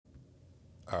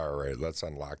All right, let's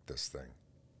unlock this thing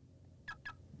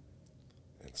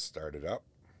and start it up.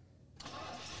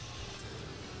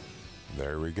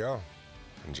 There we go.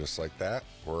 And just like that,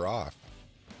 we're off.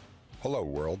 Hello,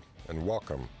 world, and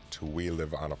welcome to We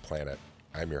Live on a Planet.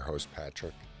 I'm your host,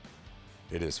 Patrick.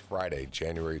 It is Friday,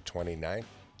 January 29th,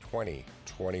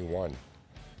 2021.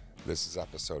 This is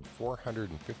episode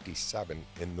 457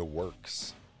 in the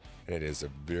works. And it is a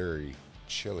very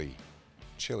chilly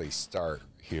start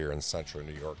here in central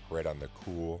New York, right on the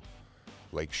cool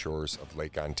lake shores of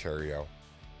Lake Ontario.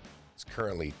 It's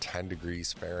currently 10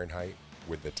 degrees Fahrenheit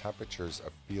with the temperatures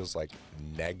of feels like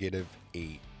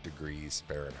 -8 degrees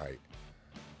Fahrenheit.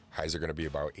 Highs are going to be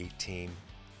about 18.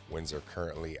 Winds are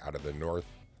currently out of the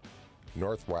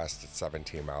northwest at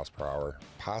 17 miles per hour.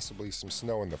 Possibly some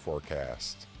snow in the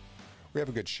forecast. We have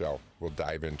a good show. We'll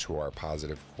dive into our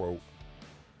positive quote.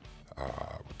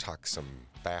 We'll talk some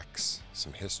facts,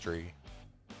 some history,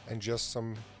 and just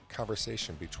some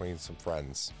conversation between some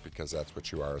friends, because that's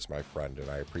what you are as my friend, and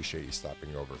I appreciate you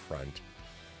stopping over, friend.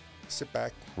 Sit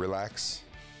back, relax,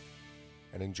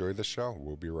 and enjoy the show.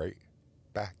 We'll be right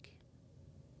back.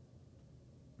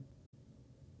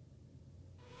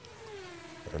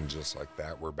 And just like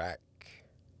that, we're back.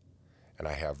 And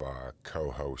I have a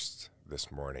co-host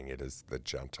this morning. It is the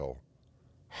gentle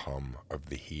hum of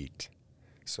the heat.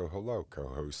 So hello,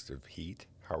 co-host of Heat.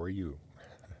 How are you?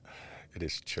 It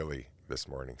is chilly this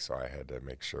morning, so I had to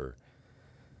make sure.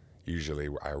 Usually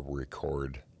I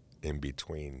record in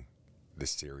between the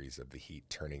series of the heat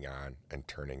turning on and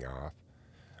turning off,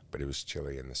 but it was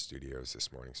chilly in the studios this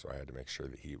morning, so I had to make sure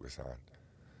the heat was on.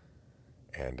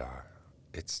 And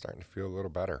it's starting to feel a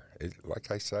little better.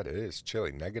 Like I said, it is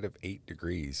chilly. -8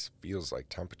 degrees feels like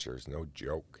temperatures, no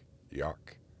joke.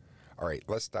 Yuck. All right,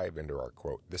 let's dive into our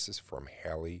quote. This is from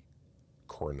Hallie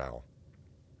Cornell.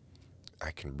 I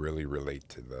can really relate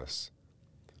to this.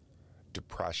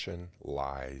 Depression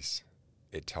lies.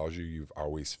 It tells you you've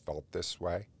always felt this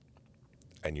way,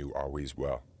 and you always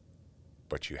will,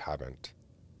 but you haven't,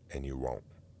 and you won't.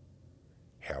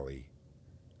 Hallie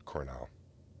Cornell.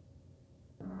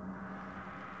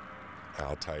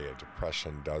 I'll tell you,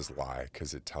 depression does lie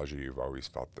because it tells you you've always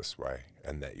felt this way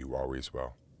and that you always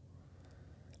will.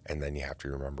 And then you have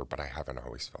to remember, but I haven't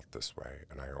always felt this way,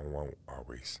 and I won't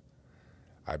always.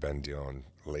 I've been dealing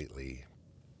lately,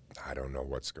 I don't know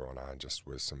what's going on, just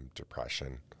with some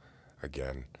depression.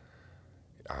 Again,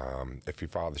 if you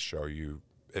follow the show,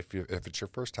 if it's your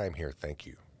first time here, thank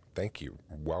you. Thank you.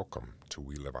 Welcome to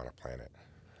We Live on a Planet.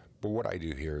 But what I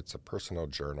do here, it's a personal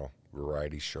journal,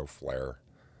 variety show flair.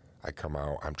 I come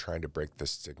out, I'm trying to break the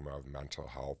stigma of mental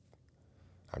health.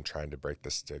 I'm trying to break the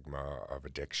stigma of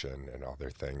addiction and other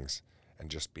things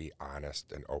and just be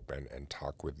honest and open and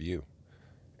talk with you.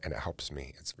 And it helps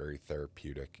me. It's very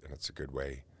therapeutic, and it's a good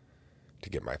way to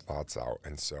get my thoughts out.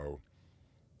 And so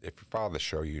if you follow the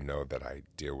show, you know that I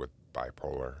deal with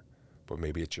bipolar, but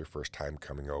maybe it's your first time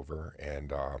coming over,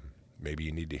 and maybe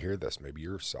you need to hear this. Maybe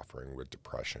you're suffering with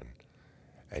depression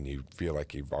and you feel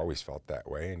like you've always felt that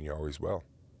way, and you always will.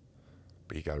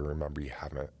 But you got to remember, you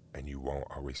haven't, and you won't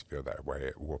always feel that way.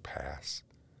 It will pass.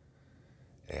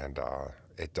 And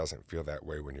it doesn't feel that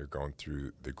way when you're going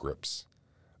through the grips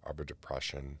of a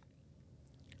depression.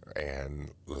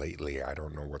 And lately, I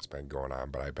don't know what's been going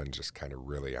on, but I've been just kind of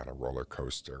really on a roller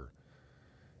coaster.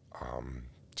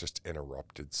 Just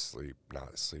interrupted sleep,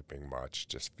 not sleeping much,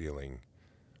 just feeling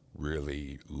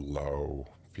really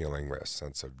low, feeling a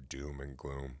sense of doom and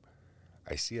gloom.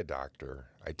 I see a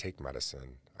doctor, I take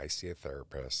medicine, I see a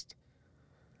therapist.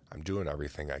 I'm doing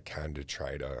everything I can to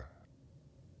try to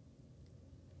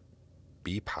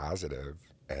be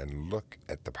positive and look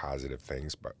at the positive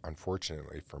things, but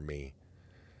unfortunately for me,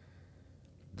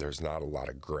 there's not a lot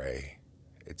of gray.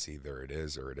 It's either it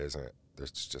is or it isn't.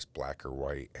 There's just black or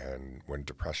white, and when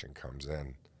depression comes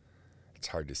in, it's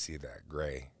hard to see that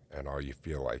gray, and all you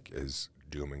feel like is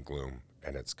doom and gloom,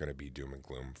 and it's going to be doom and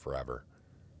gloom forever,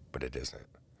 but it isn't.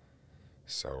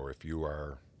 So if you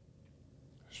are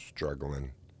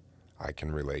struggling, I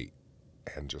can relate,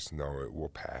 and just know it will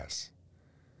pass.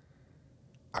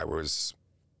 I was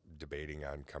debating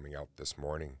on coming out this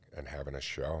morning and having a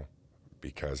show,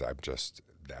 because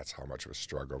that's how much of a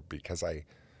struggle, because I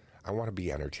want to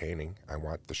be entertaining. I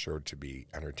want the show to be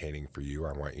entertaining for you.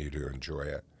 I want you to enjoy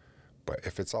it. But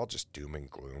if it's all just doom and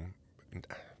gloom,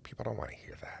 people don't want to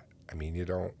hear that. I mean, you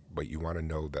don't, but you want to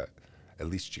know that at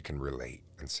least you can relate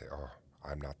and say, oh,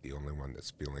 I'm not the only one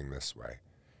that's feeling this way.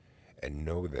 And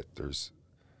know that there's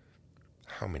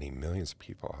how many millions of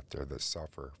people out there that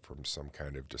suffer from some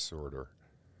kind of disorder.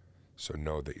 So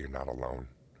know that you're not alone.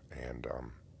 And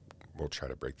we'll try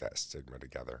to break that stigma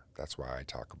together. That's why I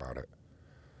talk about it.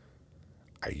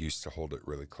 I used to hold it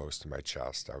really close to my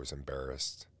chest. I was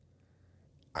embarrassed.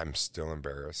 I'm still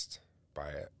embarrassed by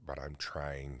it, but I'm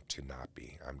trying to not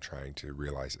be. I'm trying to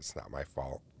realize it's not my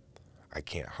fault. I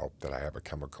can't help that I have a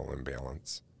chemical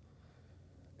imbalance,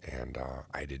 and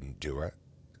I didn't do it.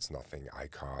 It's nothing I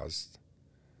caused.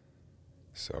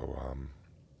 So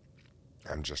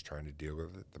I'm just trying to deal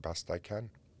with it the best I can.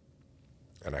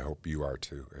 And I hope you are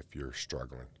too if you're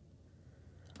struggling.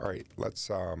 All right,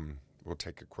 we'll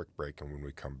take a quick break, and when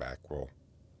we come back, we'll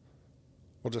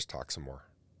just talk some more.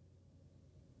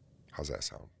 How's that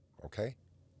sound? Okay?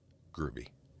 Groovy.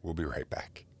 We'll be right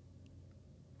back.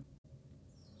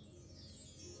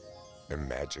 And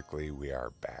magically, we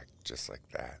are back just like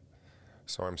that.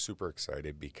 So I'm super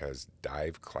excited because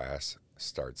dive class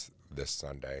starts this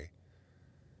Sunday.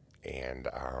 And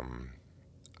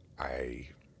I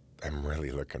am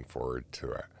really looking forward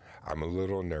to it. I'm a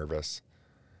little nervous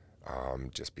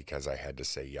just because I had to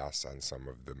say yes on some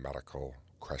of the medical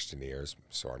questionnaires.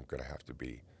 So I'm going to have to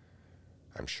be,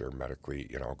 I'm sure, medically,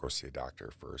 go see a doctor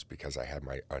first because I had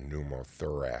a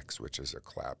pneumothorax, which is a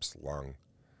collapsed lung,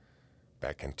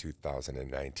 back in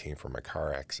 2019 from a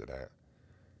car accident.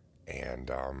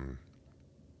 And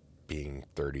being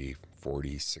 30,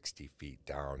 40, 60 feet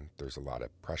down, there's a lot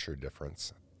of pressure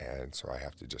difference. And so I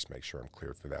have to just make sure I'm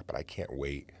cleared for that. But I can't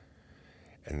wait.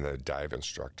 And the dive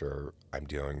instructor I'm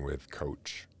dealing with,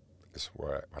 Coach, is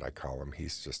what I call him.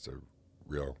 He's just a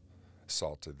real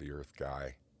salt of the earth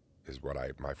guy, is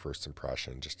my first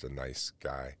impression. Just a nice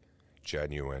guy,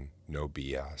 genuine, no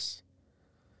BS,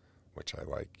 which I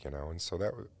like, And so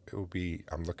it will be,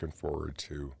 I'm looking forward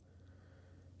to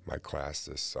my class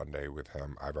this Sunday with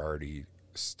him. I've already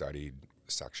studied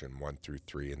section 1 through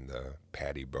 3 in the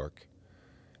PADI book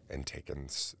and taken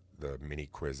the mini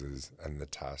quizzes and the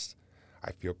test.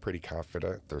 I feel pretty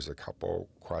confident. There's a couple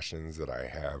questions that I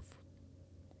have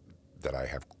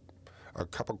a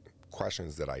couple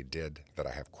questions that I did that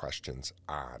I have questions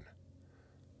on.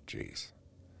 Jeez.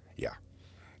 Yeah.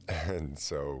 And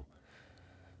so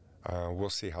we'll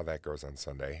see how that goes on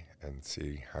Sunday and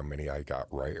see how many I got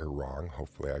right or wrong.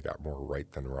 Hopefully I got more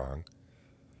right than wrong.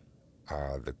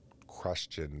 The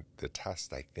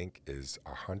test, I think, is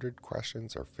 100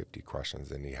 questions or 50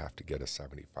 questions, and you have to get a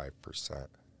 75%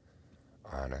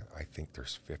 on it. I think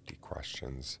there's 50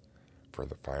 questions for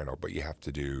the final, but you have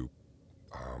to do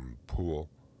pool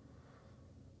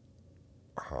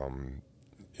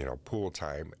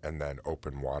time and then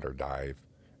open water dive.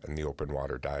 And the open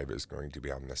water dive is going to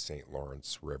be on the St.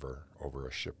 Lawrence River over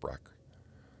a shipwreck.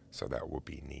 So that will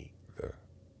be neat. The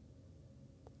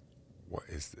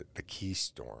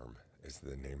Keystorm is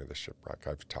the name of the shipwreck.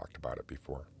 I've talked about it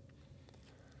before.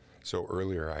 So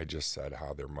earlier I just said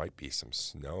how there might be some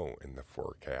snow in the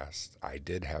forecast. I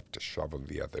did have to shovel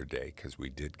the other day because we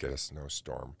did get a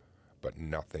snowstorm, but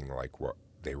nothing like what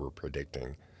they were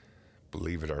predicting.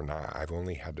 Believe it or not, I've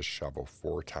only had to shovel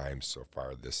 4 times so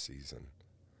far this season.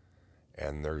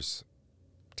 And there's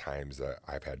times that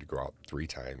I've had to go out 3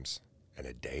 times in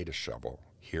a day to shovel.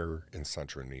 Here in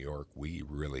central New York, we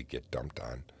really get dumped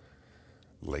on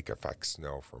lake effect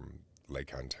snow from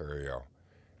Lake Ontario.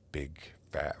 Big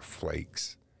fat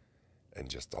flakes and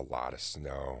just a lot of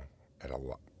snow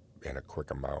in a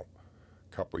quick amount.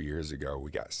 A couple years ago, we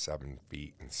got 7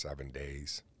 feet in 7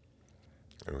 days.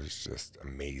 It was just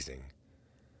amazing.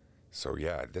 So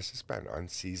yeah, this has been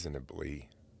unseasonably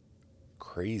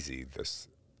crazy this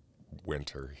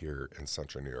winter here in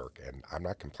central New York, and I'm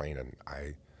not complaining.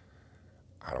 I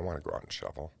don't want to go out and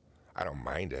shovel. I don't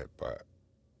mind it, but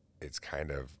it's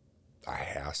kind of a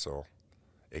hassle.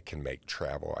 It can make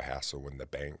travel a hassle when the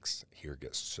banks here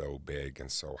get so big and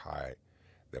so high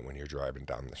that when you're driving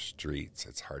down the streets,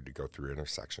 it's hard to go through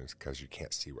intersections because you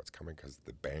can't see what's coming because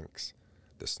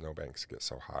the snowbanks get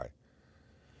so high.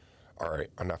 All right,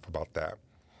 enough about that.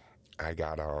 I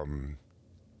got a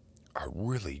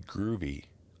really groovy,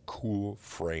 cool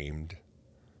framed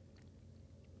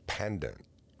pendant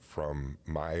from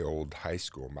my old high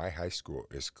school. My high school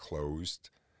is closed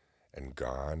and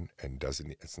gone and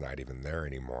it's not even there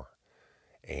anymore.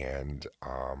 And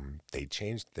they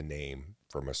changed the name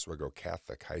from Oswego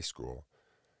Catholic High School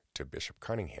to Bishop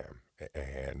Cunningham.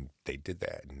 And they did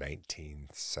that in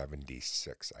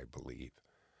 1976, I believe.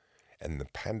 And the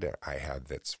pendant I have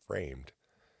that's framed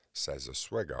says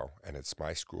Oswego, and it's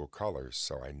my school colors,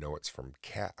 so I know it's from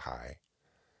Cat High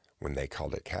when they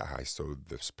called it Cat High. So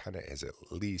this pendant is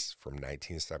at least from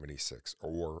 1976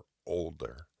 or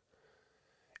older.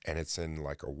 And it's in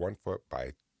like a 1 foot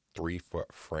by 3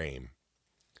 foot frame.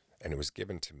 And it was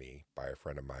given to me by a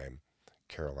friend of mine,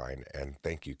 Caroline. And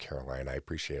thank you, Caroline. I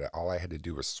appreciate it. All I had to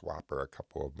do was swap her a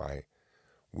couple of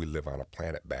we live on a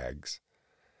planet bags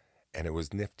And it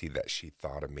was nifty that she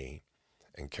thought of me.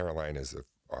 And Caroline is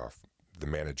the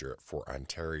manager at Fort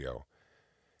Ontario.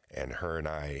 And her and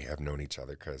I have known each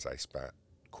other because I spent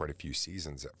quite a few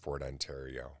seasons at Fort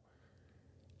Ontario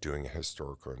doing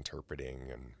historical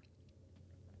interpreting. And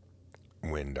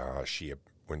when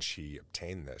she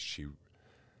obtained this, she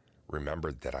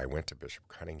remembered that I went to Bishop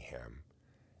Cunningham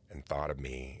and thought of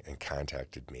me and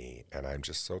contacted me. And I'm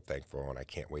just so thankful, and I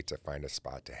can't wait to find a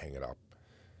spot to hang it up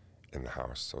in the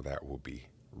house. So that will be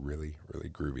really, really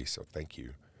groovy. So thank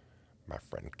you, my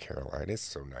friend Caroline. It's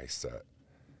so nice that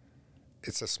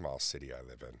it's a small city I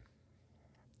live in,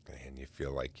 and you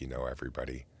feel like you know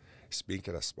everybody.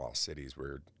 Speaking of small cities, we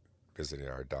were visiting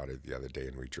our daughter the other day,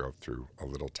 and we drove through a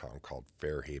little town called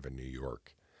Fairhaven, New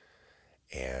York.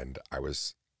 And I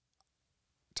was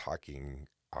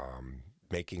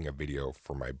making a video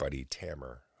for my buddy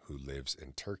Tamer, who lives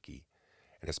in Turkey,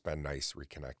 and it's been nice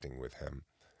reconnecting with him.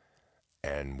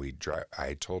 And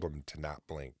I told him to not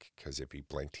blink, because if he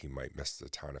blinked, he might miss the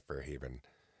town of Fairhaven.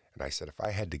 And I said, if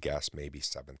I had to guess, maybe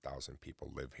 7,000 people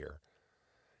live here.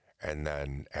 And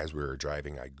then as we were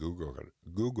driving, I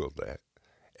Googled it,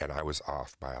 and I was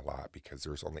off by a lot, because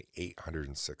there's only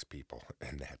 806 people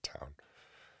in that town.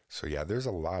 So yeah, there's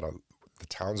a lot of, the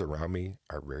towns around me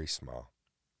are very small.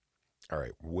 All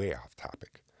right, way off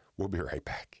topic. We'll be right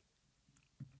back.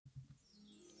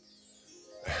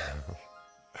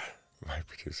 My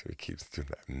producer keeps doing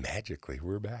that. Magically,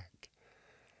 we're back.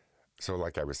 So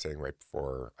like I was saying right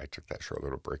before I took that short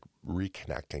little break,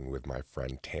 reconnecting with my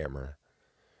friend Tamer,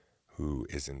 who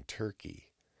is in Turkey.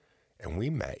 And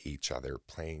we met each other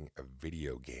playing a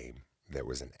video game that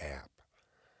was an app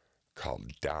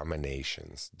called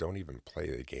Dominations. Don't even play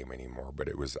the game anymore, but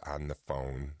it was on the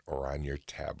phone or on your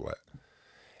tablet.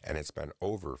 And it's been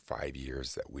over 5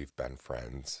 years that we've been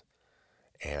friends.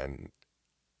 And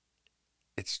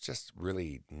it's just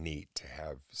really neat to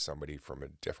have somebody from a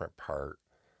different part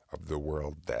of the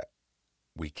world that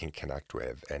we can connect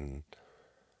with. And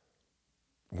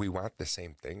we want the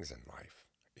same things in life,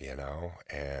 you know?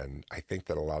 And I think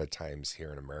that a lot of times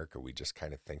here in America, we just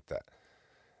kind of think that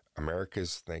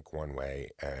Americans think one way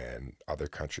and other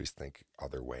countries think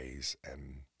other ways.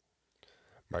 And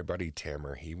my buddy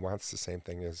Tamer, he wants the same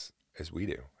thing as we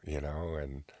do, you know?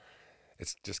 And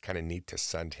it's just kind of neat to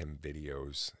send him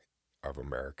videos of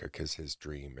America, because his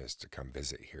dream is to come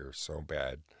visit here so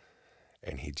bad.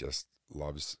 And he just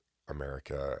loves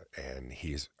America, and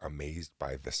he's amazed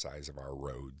by the size of our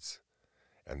roads,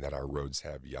 and that our roads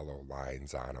have yellow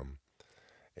lines on them,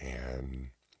 and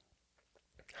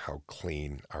how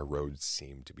clean our roads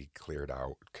seem to be cleared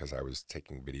out, because I was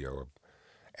taking video of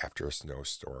after a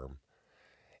snowstorm,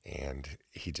 and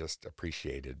he just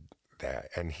appreciated that.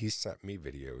 And he sent me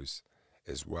videos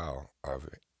as well of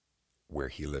where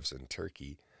he lives in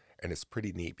Turkey, and it's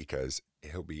pretty neat because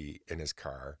he'll be in his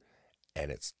car and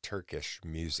it's Turkish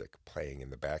music playing in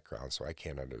the background, so I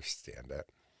can't understand it.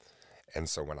 And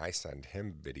so when I send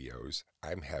him videos,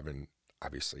 I'm having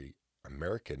obviously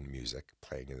American music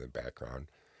playing in the background,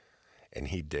 and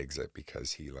he digs it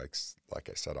because he likes, like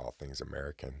I said, all things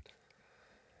American.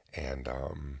 And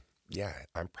yeah,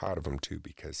 I'm proud of him too,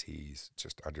 because he's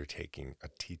just undertaking a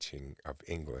teaching of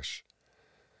English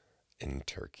in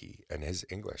Turkey, and his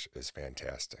English is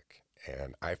fantastic.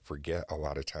 And I forget a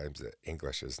lot of times that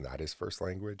English is not his first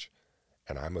language,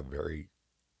 and I'm a very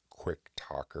quick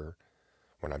talker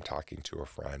when I'm talking to a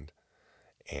friend,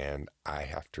 and I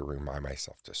have to remind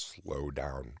myself to slow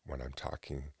down when I'm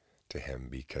talking to him,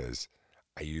 because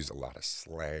I use a lot of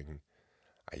slang.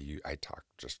 I talk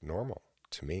just normal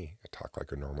to me. I talk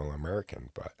like a normal American,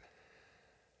 but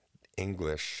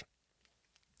English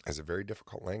is a very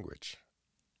difficult language.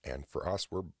 And for us,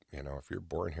 if you're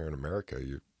born here in America,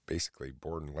 you're basically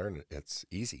born and learn it. It's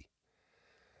easy.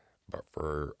 But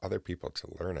for other people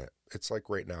to learn it, it's like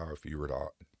right now, if you were to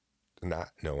not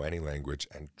know any language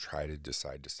and try to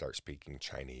decide to start speaking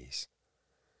Chinese,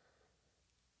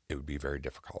 it would be very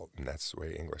difficult. And that's the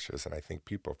way English is. And I think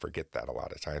people forget that a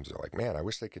lot of times. They're like, man, I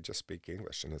wish they could just speak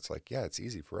English. And it's like, yeah, it's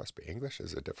easy for us, but English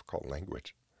is a difficult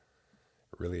language.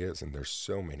 It really is. And there's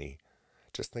so many.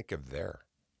 Just think of there,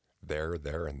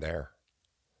 and there.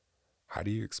 How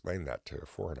do you explain that to a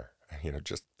foreigner?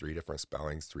 Just 3 different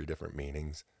spellings, 3 different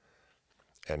meanings.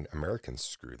 And Americans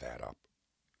screw that up.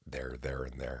 There,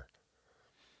 and there.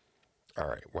 All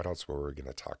right, what else were we going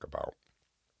to talk about?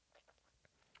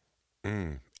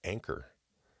 Anchor.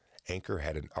 Anchor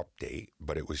had an update,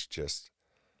 but it was just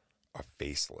a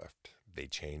facelift. They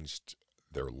changed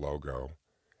their logo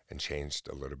and changed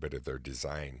a little bit of their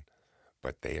design,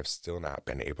 but they have still not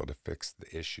been able to fix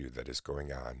the issue that is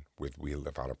going on with We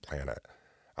Live on a Planet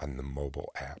on the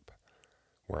mobile app,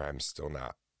 where I'm still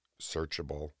not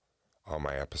searchable. All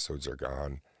my episodes are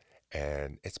gone.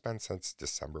 And it's been since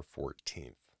December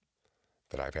 14th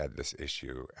that I've had this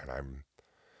issue, and I'm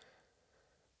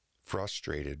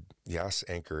frustrated. Yes,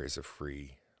 Anchor is a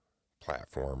free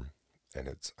platform,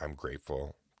 and I'm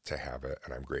grateful to have it,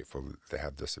 and I'm grateful to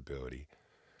have this ability.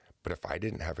 But if I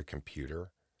didn't have a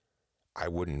computer, I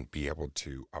wouldn't be able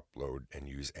to upload and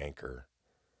use Anchor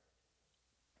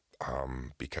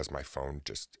because my phone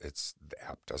the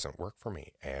app doesn't work for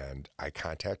me. And I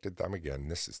contacted them again.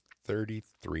 This is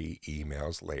 33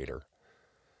 emails later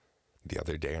the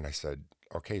other day, and I said,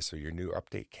 okay, so your new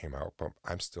update came out, but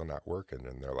I'm still not working.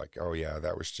 And they're like, oh yeah,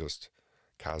 that was just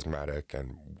cosmetic,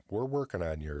 and we're working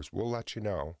on yours. We'll let you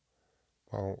know.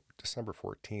 Well, December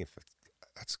 14th,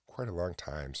 that's quite a long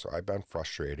time. So I've been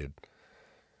frustrated.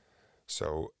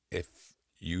 So if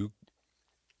you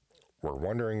were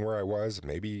wondering where I was,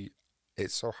 maybe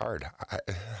it's so hard.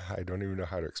 I don't even know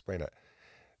how to explain it.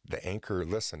 The Anchor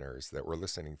listeners that were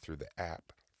listening through the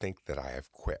app think that I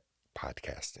have quit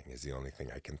podcasting is the only thing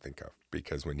I can think of.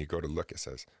 Because when you go to look, it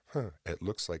says, it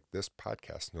looks like this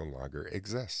podcast no longer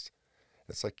exists.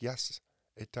 It's like, yes,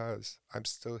 it does. I'm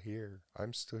still here.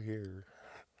 I'm still here.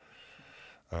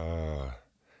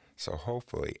 So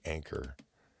hopefully Anchor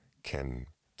can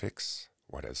fix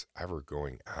what is ever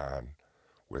going on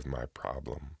with my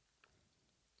problem.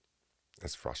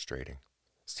 It's frustrating.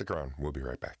 Stick around. We'll be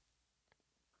right back.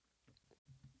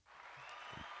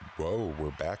 Whoa,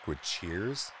 we're back with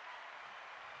Cheers.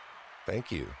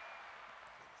 Thank you.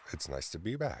 It's nice to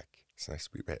be back. It's nice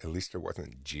to be back. At least it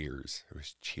wasn't jeers. It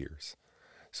was cheers.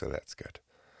 So that's good.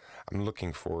 I'm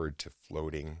looking forward to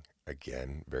floating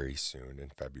again very soon. In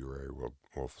February,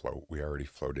 we'll float. We already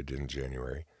floated in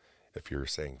January. If you're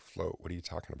saying float, what are you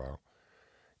talking about?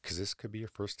 Because this could be your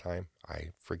first time. I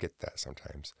forget that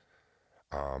sometimes.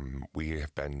 We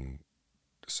have been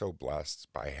so blessed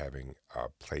by having a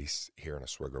place here in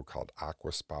Oswego called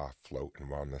Aqua Spa Float and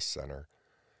Wellness Center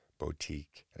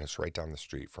Boutique, and it's right down the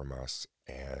street from us.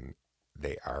 And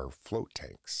they are float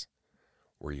tanks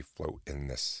where you float in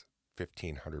this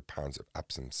 1,500 pounds of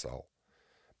Epsom salt,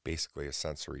 basically a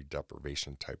sensory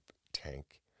deprivation type tank.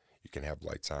 You can have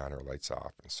lights on or lights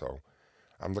off. And so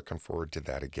I'm looking forward to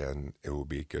that again. It will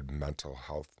be a good mental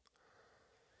health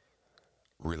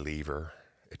reliever.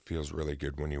 It feels really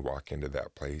good when you walk into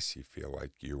that place. You feel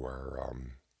like you are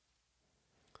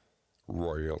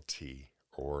royalty,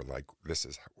 or like this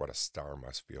is what a star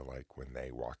must feel like when they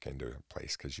walk into a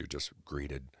place, because you're just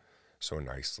greeted so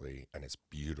nicely, and it's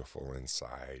beautiful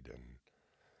inside and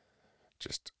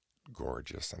just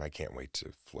gorgeous. And I can't wait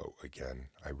to float again.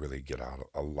 I really get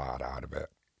a lot out of it.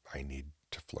 I need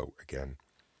to float again.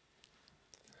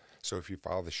 So if you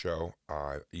follow the show,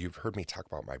 you've heard me talk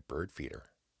about my bird feeder,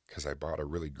 because I bought a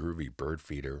really groovy bird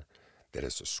feeder that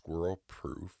is a squirrel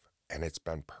proof, and it's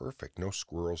been perfect. No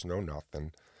squirrels, no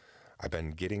nothing. I've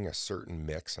been getting a certain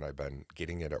mix, and I've been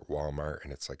getting it at Walmart,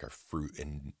 and it's like a fruit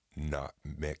and nut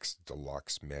mix,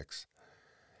 deluxe mix.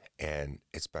 And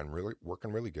it's been really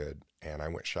working really good. And I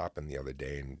went shopping the other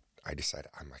day, and I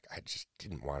decided, I just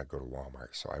didn't want to go to Walmart.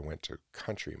 So I went to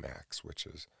Country Max, which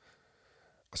is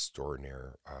a store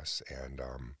near us, and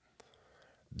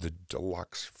the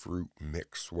deluxe fruit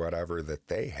mix, whatever that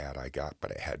they had, I got,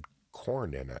 but it had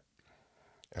corn in it.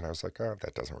 And I was like, oh,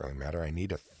 that doesn't really matter. I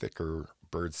need a thicker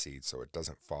bird seed so it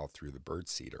doesn't fall through the bird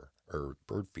feeder.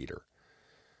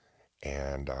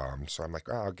 And so I'm like,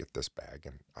 oh, I'll get this bag,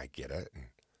 and I get it and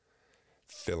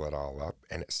fill it all up.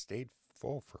 And it stayed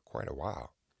full for quite a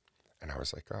while. And I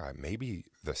was like, oh, maybe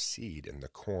the seed and the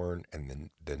corn and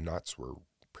the nuts were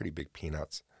pretty big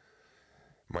peanuts.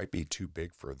 Might be too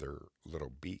big for their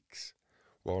little beaks.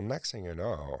 Well, next thing you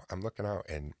know, I'm looking out,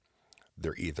 and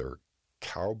they're either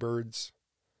cowbirds,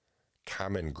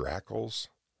 common grackles,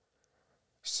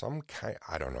 some kind,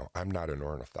 I don't know. I'm not an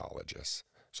ornithologist,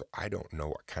 so I don't know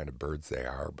what kind of birds they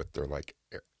are, but they're like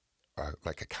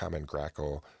a common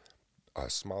grackle,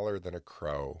 smaller than a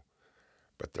crow,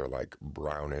 but they're like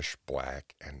brownish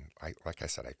black. And like I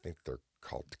said, I think they're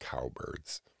called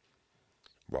cowbirds.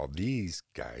 Well, these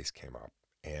guys came up,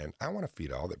 and I want to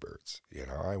feed all the birds.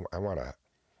 I want to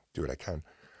do what I can.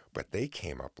 But they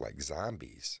came up like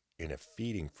zombies in a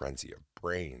feeding frenzy of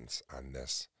brains on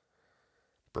this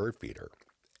bird feeder.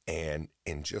 And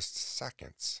in just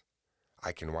seconds,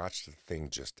 I can watch the thing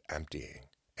just emptying.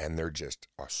 And they're just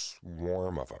a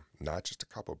swarm of them, not just a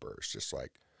couple birds, just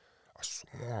like a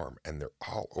swarm. And they're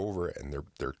all over it, and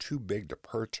they're too big to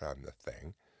perch on the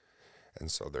thing.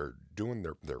 And so they're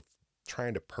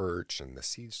trying to perch, and the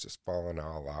seed's just falling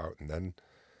all out. And then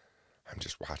I'm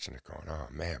just watching it going, oh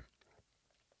man.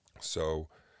 So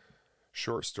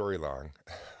Short story long,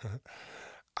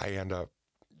 I end up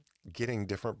getting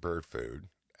different bird food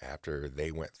after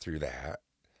they went through that.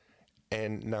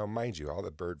 And now, mind you, all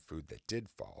the bird food that did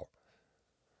fall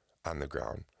on the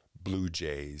ground, blue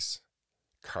jays,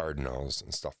 cardinals,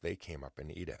 and stuff, they came up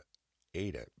and ate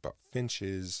it. But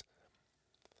finches,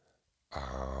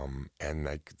 and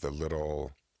like the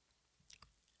little,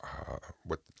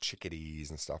 with the chickadees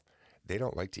and stuff, they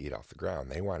don't like to eat off the ground.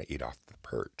 They want to eat off the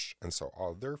perch. And so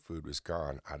all their food was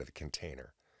gone out of the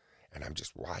container. And I'm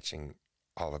just watching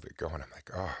all of it go. And I'm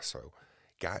like, oh, so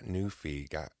got new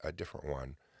feed, got a different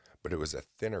one, but it was a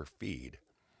thinner feed.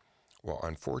 Well,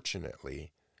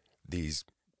 unfortunately, these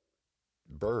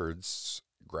birds,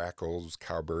 grackles,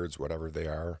 cowbirds, whatever they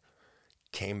are,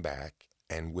 came back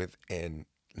and within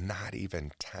not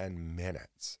even 10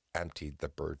 minutes emptied the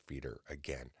bird feeder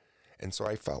again. And so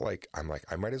I felt like, I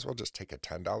might as well just take a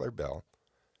 $10 bill,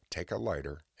 take a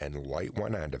lighter and light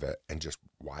one end of it and just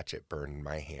watch it burn in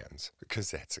my hands,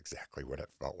 because that's exactly what it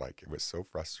felt like. It was so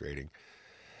frustrating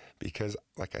because,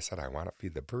 like I said, I want to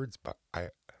feed the birds, but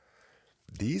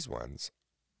these ones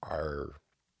are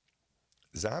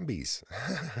zombies.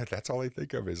 That's all I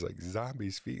think of is like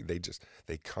zombies feed. They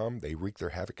come, they wreak their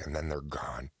havoc, and then they're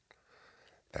gone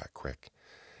that quick.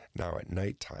 Now at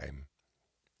nighttime,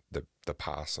 the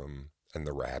possum and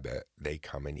the rabbit, they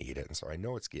come and eat it. And so I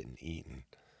know it's getting eaten,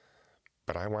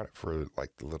 but I want it for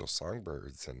like the little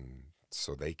songbirds, and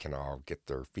so they can all get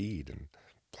their feed. And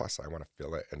plus I want to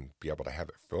fill it and be able to have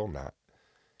it full, not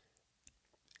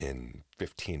in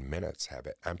 15 minutes, have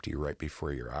it empty right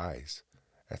before your eyes.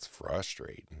 That's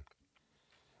frustrating.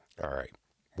 All right,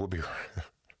 we'll be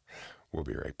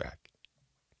right back.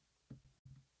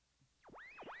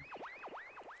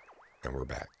 And we're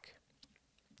back.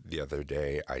 The other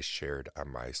day, I shared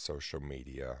on my social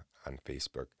media on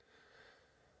Facebook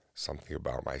something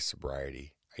about my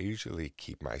sobriety. I usually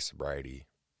keep my sobriety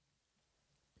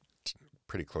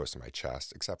pretty close to my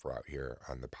chest, except for out here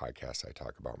on the podcast, I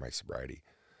talk about my sobriety.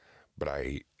 But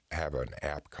I have an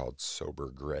app called Sober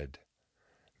Grid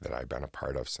that I've been a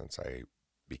part of since I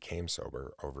became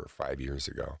sober over 5 years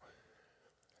ago.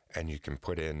 And you can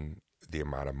put in the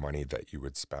amount of money that you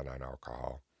would spend on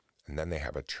alcohol. And then they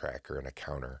have a tracker and a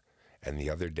counter. And the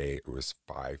other day it was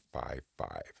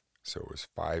 555. So it was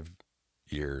 5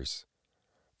 years,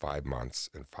 5 months,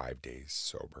 and 5 days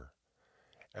sober.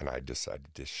 And I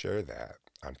decided to share that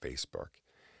on Facebook.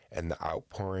 And the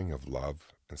outpouring of love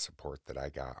and support that I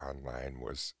got online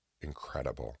was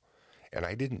incredible. And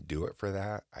I didn't do it for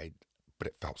that, but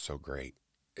it felt so great.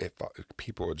 It felt,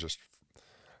 people just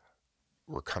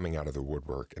were coming out of the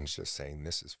woodwork and just saying,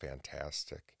 this is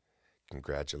fantastic.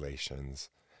 Congratulations.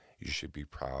 You should be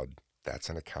proud. That's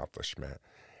an accomplishment.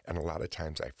 And a lot of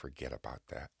times I forget about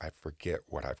that. I forget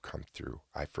what I've come through.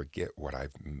 I forget what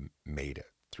I've made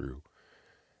it through,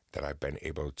 that I've been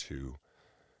able to,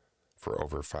 for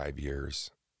over 5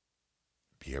 years,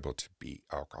 be able to beat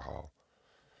alcohol,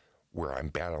 where I'm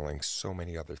battling so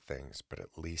many other things, but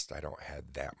at least I don't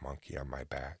have that monkey on my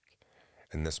back.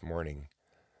 And this morning,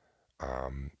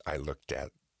 I looked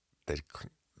at the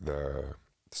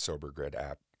Sober Grid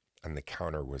app, and the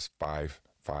counter was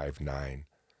 559.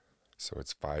 So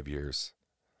it's 5 years,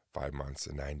 5 months,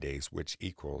 and 9 days, which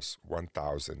equals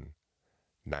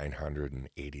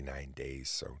 1,989 days.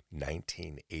 So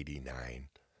 1989.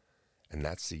 And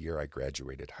that's the year I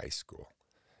graduated high school.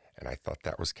 And I thought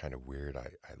that was kind of weird.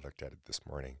 I looked at it this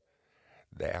morning.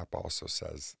 The app also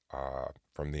says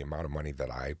from the amount of money that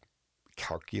I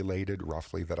calculated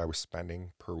roughly that I was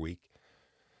spending per week,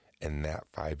 in that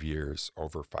 5 years,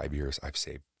 over 5 years, I've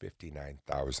saved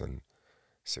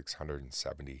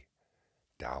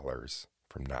 $59,670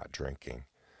 from not drinking.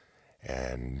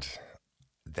 And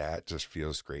that just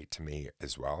feels great to me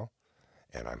as well.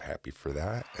 And I'm happy for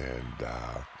that. And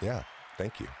yeah,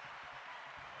 thank you.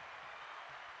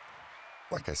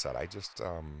 Like I said, I just,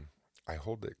 I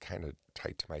hold it kind of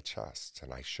tight to my chest,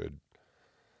 and I should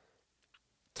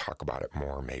talk about it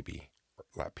more, maybe.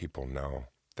 Let people know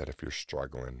that if you're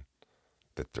struggling,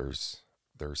 that there's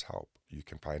help. You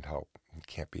can find help. You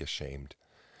can't be ashamed.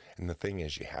 And the thing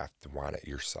is, you have to want it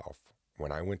yourself.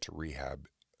 When I went to rehab,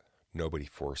 nobody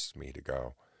forced me to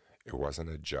go. It wasn't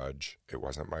a judge. It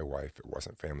wasn't my wife. It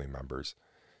wasn't family members.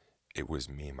 It was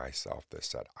me, myself, that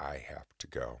said, I have to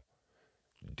go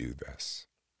do this.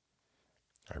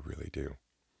 I really do.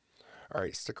 All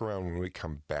right, stick around. When we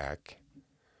come back,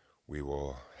 we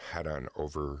will head on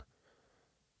over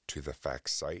to the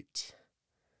Facts site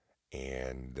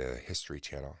and the History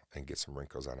Channel and get some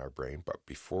wrinkles on our brain. But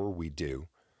before we do,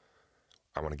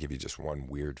 I want to give you just one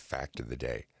weird fact of the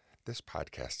day. This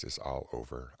podcast is all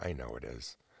over. I know it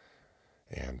is.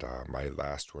 And my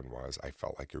last one was, I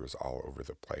felt like it was all over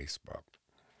the place, but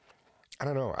I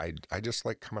don't know. I just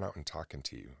like coming out and talking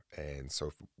to you. And so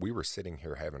if we were sitting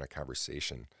here having a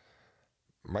conversation,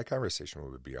 my conversation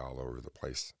would be all over the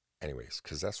place anyways,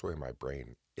 because that's the way my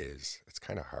brain is. It's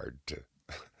kind of hard to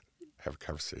have a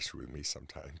conversation with me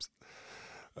sometimes.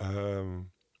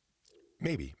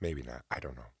 Maybe not. I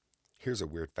don't know. Here's a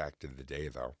weird fact of the day,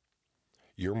 though.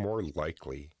 You're more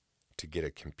likely to get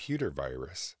a computer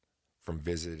virus from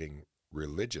visiting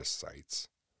religious sites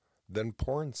than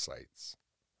porn sites.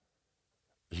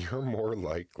 You're more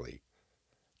likely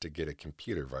to get a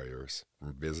computer virus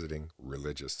from visiting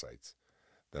religious sites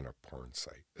than a porn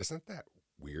site. Isn't that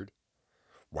weird?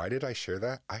 Why did I share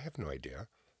that? I have no idea.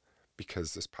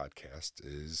 Because this podcast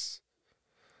is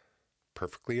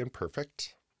perfectly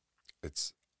imperfect.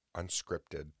 It's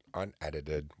unscripted,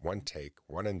 unedited, one take,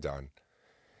 one and done.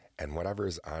 And whatever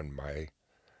is on my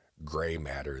gray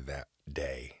matter that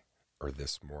day or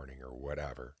this morning or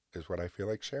whatever is what I feel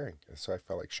like sharing. And so I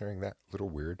felt like sharing that little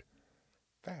weird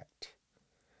fact.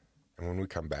 And when we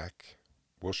come back,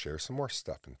 we'll share some more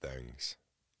stuff and things.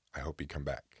 I hope you come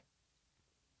back.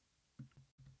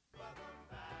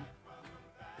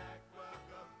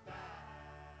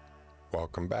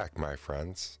 Welcome back, my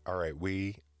friends. All right,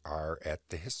 we are at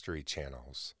the History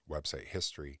Channel's website,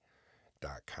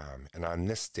 history.com. And on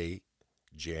this date,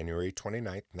 January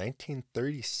 29th,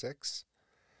 1936,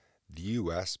 the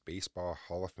U.S. Baseball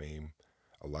Hall of Fame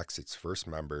elects its first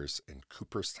members in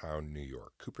Cooperstown, New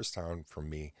York. Cooperstown, from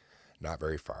me, not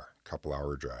very far,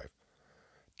 couple-hour drive.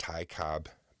 Ty Cobb,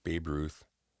 Babe Ruth,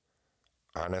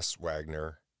 Honus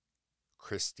Wagner,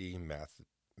 Christy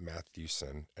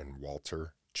Mathewson, and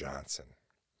Walter Johnson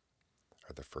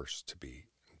are the first to be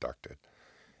inducted.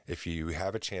 If you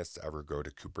have a chance to ever go to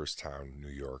Cooperstown,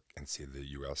 New York, and see the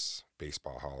U.S.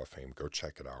 Baseball Hall of Fame, go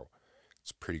check it out.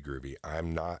 It's pretty groovy.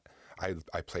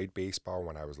 I played baseball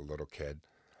when I was a little kid.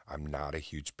 I'm not a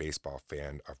huge baseball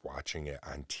fan of watching it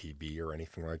on TV or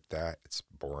anything like that. It's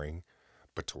boring.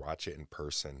 But to watch it in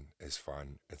person is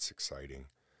fun. It's exciting.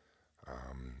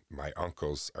 My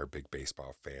uncles are big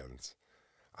baseball fans.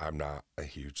 I'm not a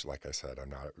huge, like I said, I'm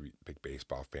not a big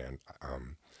baseball fan.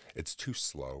 It's too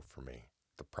slow for me.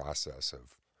 The process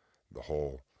of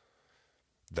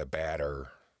the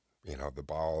batter, the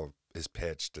ball is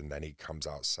pitched and then he comes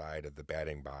outside of the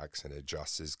batting box and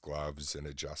adjusts his gloves and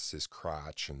adjusts his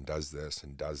crotch and does this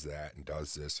and does that and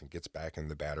does this and gets back in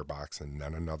the batter box and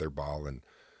then another ball. And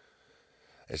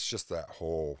it's just that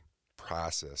whole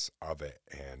process of it.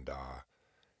 And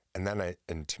then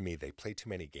to me, they play too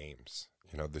many games.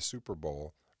 The Super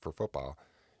Bowl for football,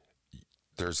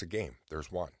 there's a game.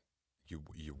 There's one. You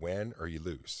win or you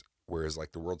lose. Whereas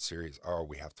like the World Series,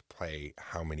 we have to play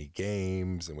how many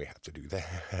games and we have to do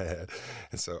that.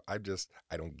 And so I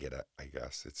don't get it, I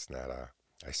guess. It's not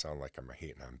I sound like I'm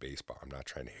hating on baseball. I'm not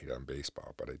trying to hate on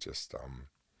baseball, but I just,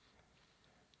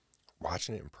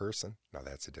 watching it in person, now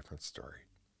that's a different story.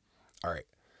 All right.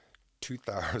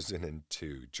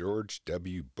 2002, George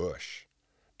W. Bush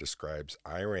describes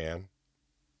Iran,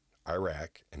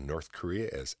 Iraq, and North Korea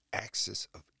as axis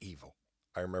of evil.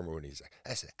 I remember when he's like,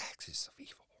 that's an axis of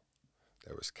evil.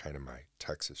 That was kind of my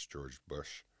Texas George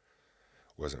Bush.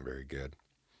 Wasn't very good.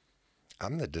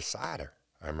 I'm the decider.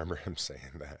 I remember him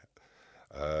saying that.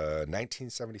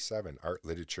 1977, Art,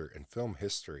 Literature, and Film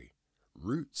History.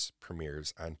 Roots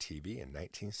premieres on TV in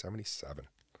 1977.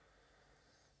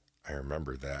 I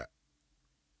remember that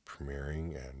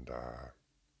premiering. And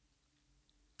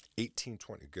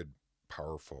 1820, good,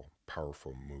 powerful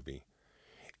movie.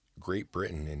 Great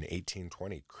Britain in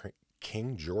 1820,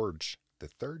 King George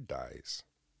III dies.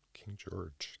 King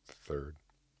George III.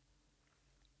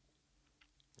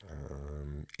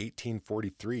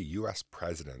 1843, U.S.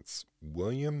 presidents.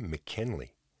 William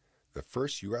McKinley, the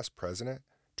first U.S. president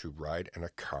to ride in a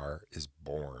car, is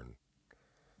born.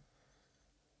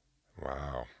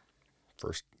 Wow.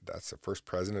 That's the first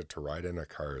president to ride in a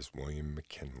car is William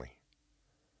McKinley.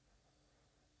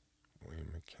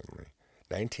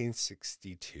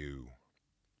 1962,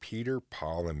 Peter,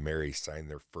 Paul, and Mary signed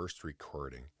their first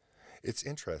recording. It's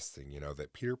interesting,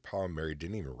 that Peter, Paul, and Mary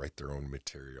didn't even write their own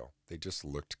material. They just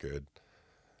looked good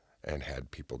and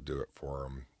had people do it for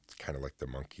them. It's kind of like the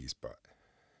Monkees, but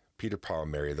Peter, Paul,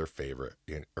 and Mary, their favorite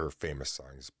or famous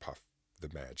song is Puff the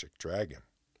Magic Dragon.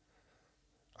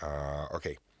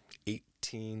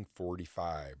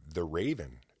 1845, The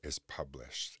Raven is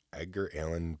published. Edgar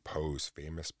Allan Poe's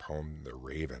famous poem, The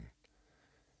Raven.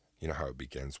 You know how it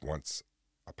begins, once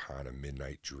upon a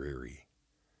midnight dreary.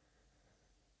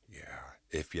 Yeah,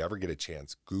 if you ever get a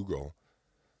chance, Google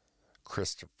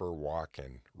Christopher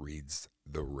Walken reads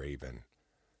The Raven.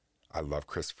 I love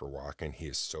Christopher Walken. He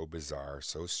is so bizarre,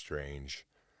 so strange,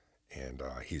 and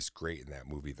he's great in that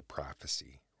movie, The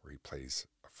Prophecy, where he plays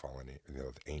a fallen,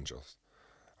 the angels.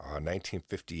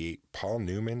 1958, Paul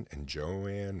Newman and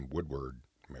Joanne Woodward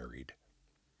married.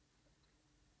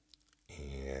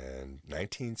 And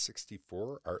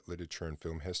 1964, art, literature, and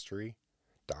film history,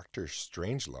 Dr.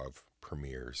 Strangelove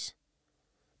premieres.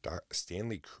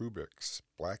 Stanley Kubrick's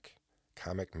black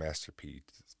comic masterpiece,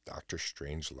 Dr.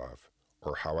 Strangelove,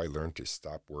 or How I Learned to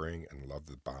Stop Worrying and Love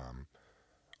the Bomb,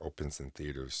 opens in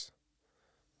theaters.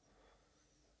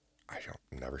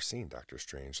 Never seen Dr.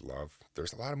 Strangelove.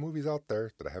 There's a lot of movies out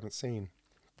there that I haven't seen.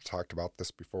 I've talked about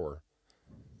this before.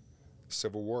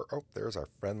 Civil War. Oh, there's our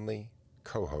friendly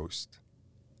co-host.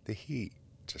 The heat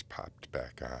just popped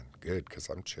back on. Good, because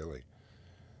I'm chilly.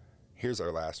 Here's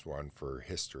our last one for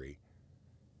history.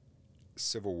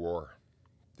 Civil War.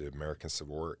 The American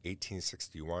Civil War,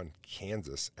 1861.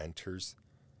 Kansas enters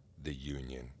the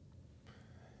Union.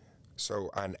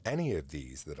 So on any of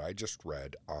these that I just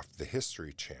read off the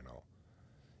History Channel,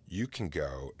 you can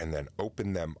go and then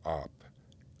open them up,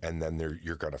 and then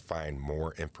you're going to find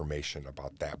more information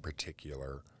about that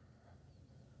particular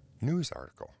news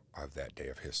article of that day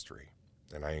of history.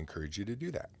 And I encourage you to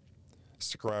do that.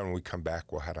 Stick around. When we come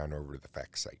back, we'll head on over to the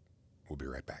fact site. We'll be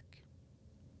right back.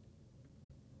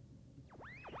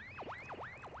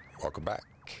 Welcome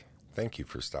back. Thank you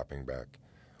for stopping back.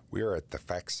 We are at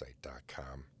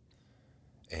thefactsite.com.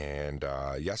 And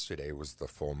yesterday was the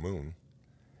full moon.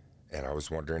 And I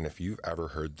was wondering if you've ever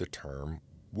heard the term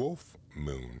wolf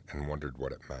moon and wondered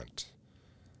what it meant.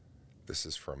 This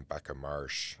is from Becca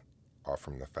Marsh, off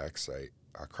from the fact site.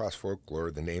 Across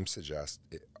folklore, the name suggests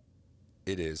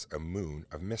it is a moon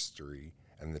of mystery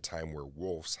and the time where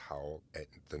wolves howl at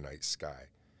the night sky.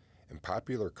 In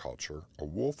popular culture, a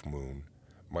wolf moon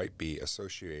might be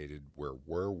associated where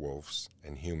werewolves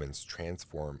and humans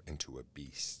transform into a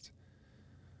beast.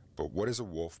 But what is a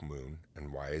wolf moon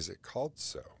and why is it called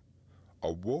so?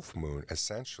 A wolf moon,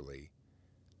 essentially,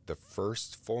 the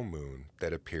first full moon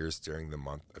that appears during the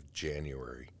month of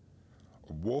January.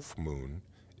 A wolf moon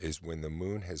is when the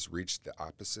moon has reached the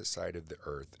opposite side of the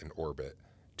Earth in orbit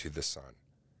to the sun.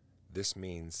 This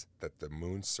means that the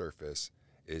moon's surface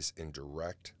is in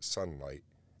direct sunlight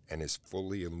and is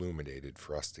fully illuminated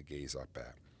for us to gaze up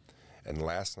at. And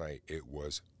last night it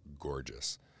was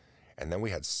gorgeous. And then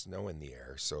we had snow in the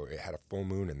air, so it had a full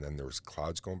moon, and then there was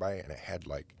clouds going by, and it had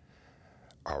like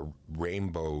a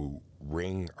rainbow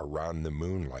ring around the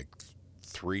moon, like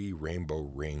 3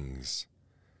 rainbow rings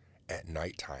at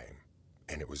nighttime.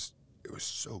 And it was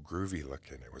so groovy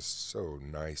looking. It was so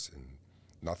nice, and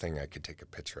nothing I could take a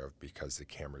picture of because the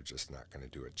camera just not going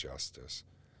to do it justice.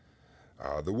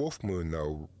 The wolf moon,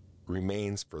 though,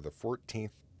 remains for the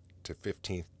 14th to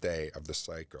 15th day of the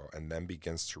cycle and then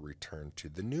begins to return to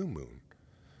the new moon.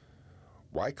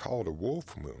 Why call it a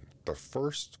wolf moon? The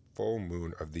first full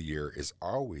moon of the year is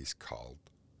always called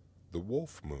the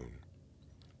wolf moon.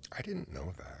 I didn't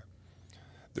know that.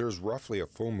 There's roughly a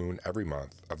full moon every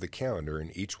month of the calendar,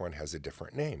 and each one has a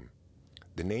different name.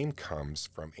 The name comes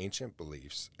from ancient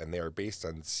beliefs, and they are based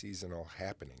on seasonal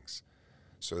happenings,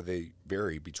 so they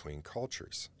vary between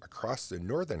cultures. Across the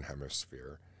northern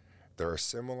hemisphere, there are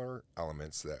similar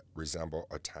elements that resemble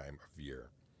a time of year.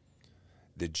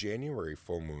 The January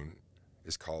full moon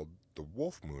is called the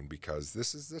wolf moon because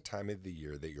this is the time of the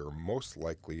year that you're most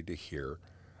likely to hear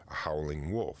a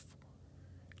howling wolf.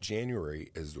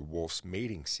 January is the wolf's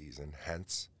mating season,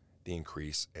 hence the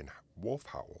increase in wolf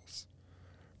howls.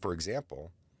 For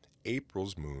example,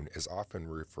 April's moon is often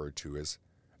referred to as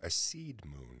a seed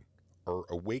moon or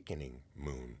awakening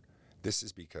moon. This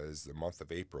is because the month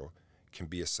of April can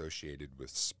be associated with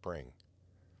spring.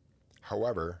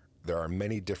 However, there are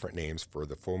many different names for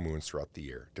the full moons throughout the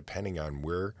year, depending on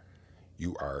where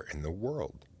you are in the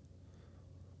world.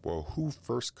 Well, who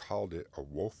first called it a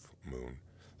wolf moon?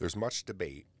 There's much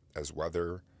debate as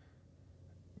whether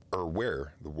or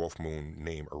where the wolf moon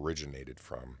name originated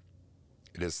from.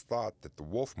 It is thought that the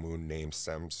wolf moon name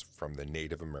stems from the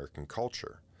Native American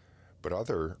culture, but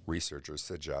other researchers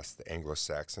suggest the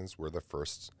Anglo-Saxons were the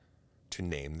first to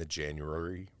name the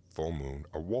January full moon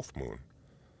a wolf moon.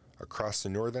 Across the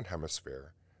northern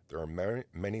hemisphere, there are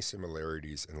many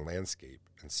similarities in landscape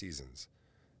and seasons,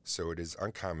 so it is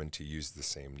uncommon to use the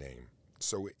same name.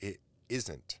 So it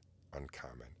isn't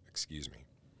uncommon,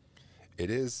 It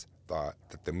is thought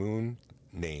that the moon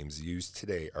names used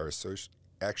today are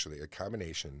actually a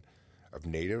combination of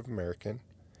Native American,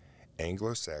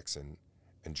 Anglo-Saxon,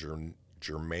 and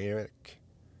Germanic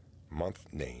month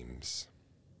names.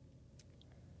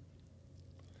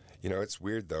 You know, it's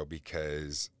weird though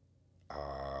because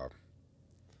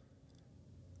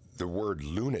the word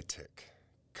lunatic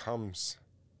comes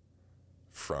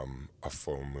from a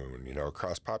full moon. You know,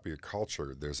 across popular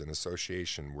culture, there's an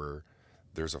association where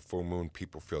there's a full moon,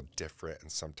 people feel different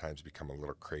and sometimes become a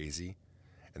little crazy.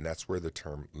 And that's where the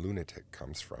term lunatic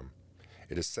comes from.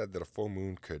 It is said that a full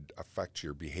moon could affect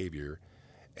your behavior,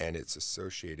 and it's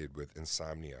associated with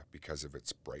insomnia because of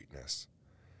its brightness.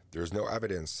 There's no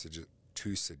evidence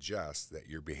to suggest that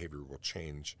your behavior will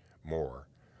change more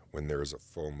when there is a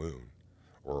full moon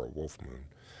or a wolf moon.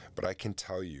 But I can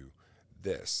tell you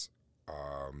this.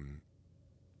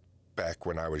 Back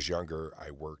when I was younger, I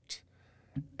worked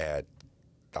at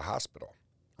the hospital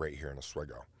right here in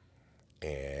Oswego.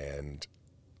 And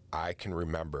I can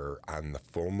remember on the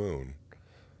full moon,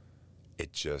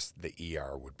 the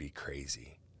ER would be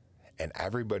crazy. And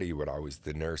everybody would always,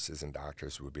 the nurses and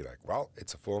doctors would be like, well,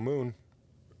 it's a full moon,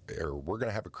 or we're going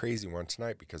to have a crazy one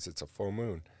tonight because it's a full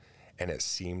moon. And it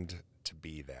seemed to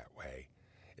be that way.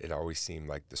 It always seemed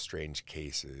like the strange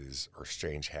cases or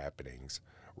strange happenings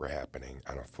were happening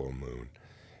on a full moon.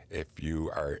 If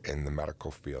you are in the medical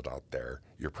field out there,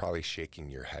 you're probably shaking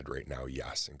your head right now,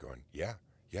 yes, and going, yeah,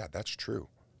 that's true.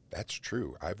 That's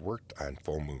true. I've worked on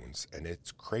full moons, and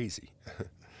it's crazy.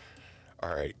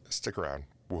 All right, stick around.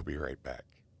 We'll be right back.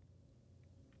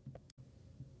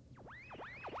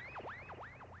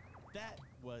 That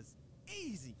was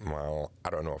easy. Well,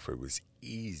 I don't know if it was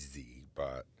easy,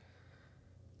 but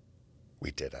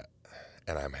we did it.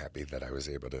 And I'm happy that I was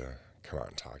able to come out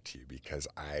and talk to you because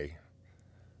I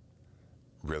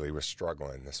really was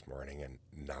struggling this morning. And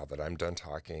now that I'm done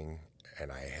talking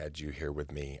and I had you here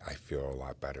with me, I feel a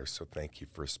lot better. So thank you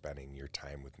for spending your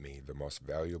time with me, the most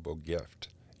valuable gift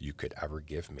you could ever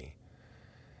give me.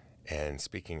 And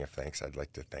speaking of thanks, I'd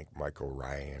like to thank Michael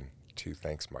Ryan too.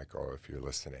 Thanks, Michael, if you're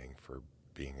listening, for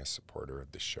being a supporter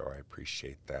of the show. I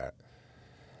appreciate that.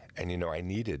 And, you know, I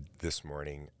needed this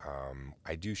morning,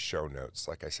 I do show notes.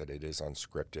 Like I said, it is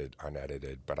unscripted,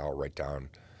 unedited, but I'll write down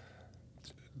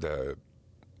the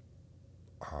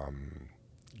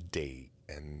date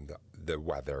and the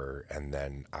weather, and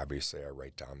then obviously I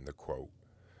write down the quote.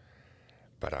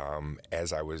 But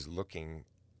as I was looking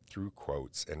through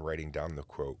quotes and writing down the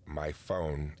quote, my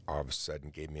phone all of a sudden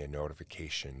gave me a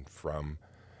notification from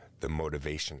the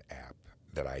motivation app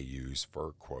that I use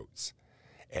for quotes.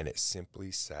 And it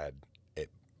simply said, it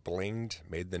blinged,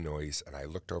 made the noise, and I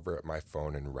looked over at my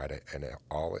phone and read it, and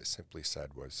all it simply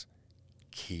said was,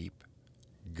 keep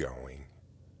going.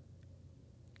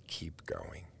 Keep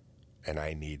going. And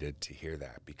I needed to hear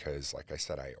that because, like I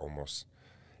said, I almost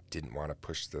didn't want to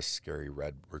push this scary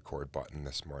red record button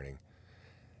this morning.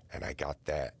 And I got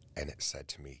that, and it said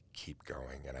to me, keep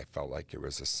going. And I felt like it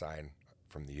was a sign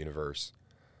from the universe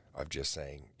of just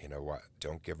saying, you know what,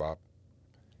 don't give up,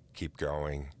 keep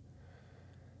going.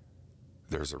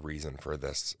 There's a reason for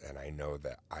this, and I know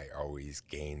that I always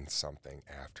gain something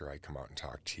after I come out and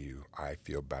talk to you. I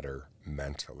feel better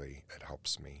mentally. It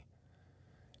helps me.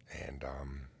 And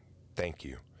thank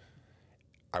you.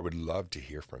 I would love to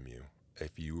hear from you.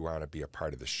 If you want to be a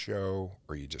part of the show,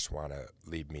 or you just want to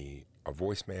leave me a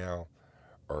voicemail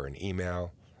or an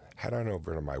email, head on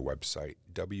over to my website,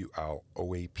 WLOAP.com.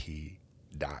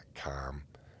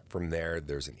 From there,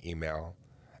 there's an email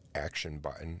action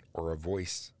button or a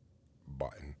voice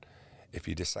button. If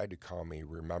you decide to call me,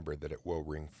 remember that it will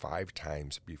ring 5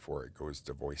 times before it goes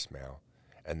to voicemail.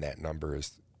 And that number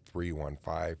is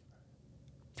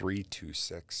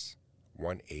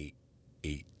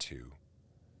 315-326-1882.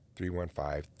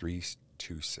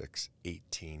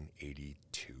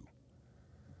 315-326-1882.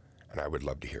 And I would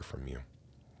love to hear from you.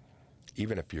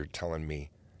 Even if you're telling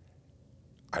me,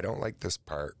 I don't like this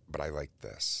part, but I like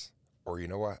this. Or you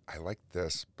know what, I like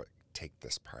this, but take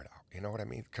this part out. You know what I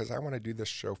mean? Because I want to do this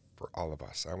show for all of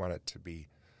us. I want it to be,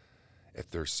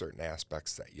 if there's certain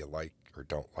aspects that you like or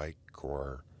don't like,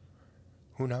 or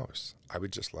who knows, I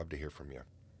would just love to hear from you.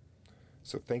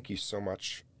 So thank you so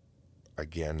much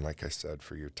again, like I said,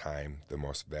 for your time, the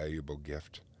most valuable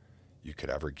gift you could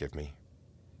ever give me.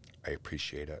 I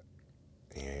appreciate it.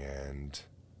 And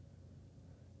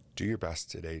do your best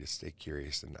today to stay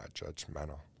curious and not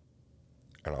judgmental.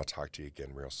 And I'll talk to you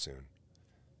again real soon.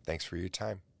 Thanks for your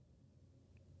time.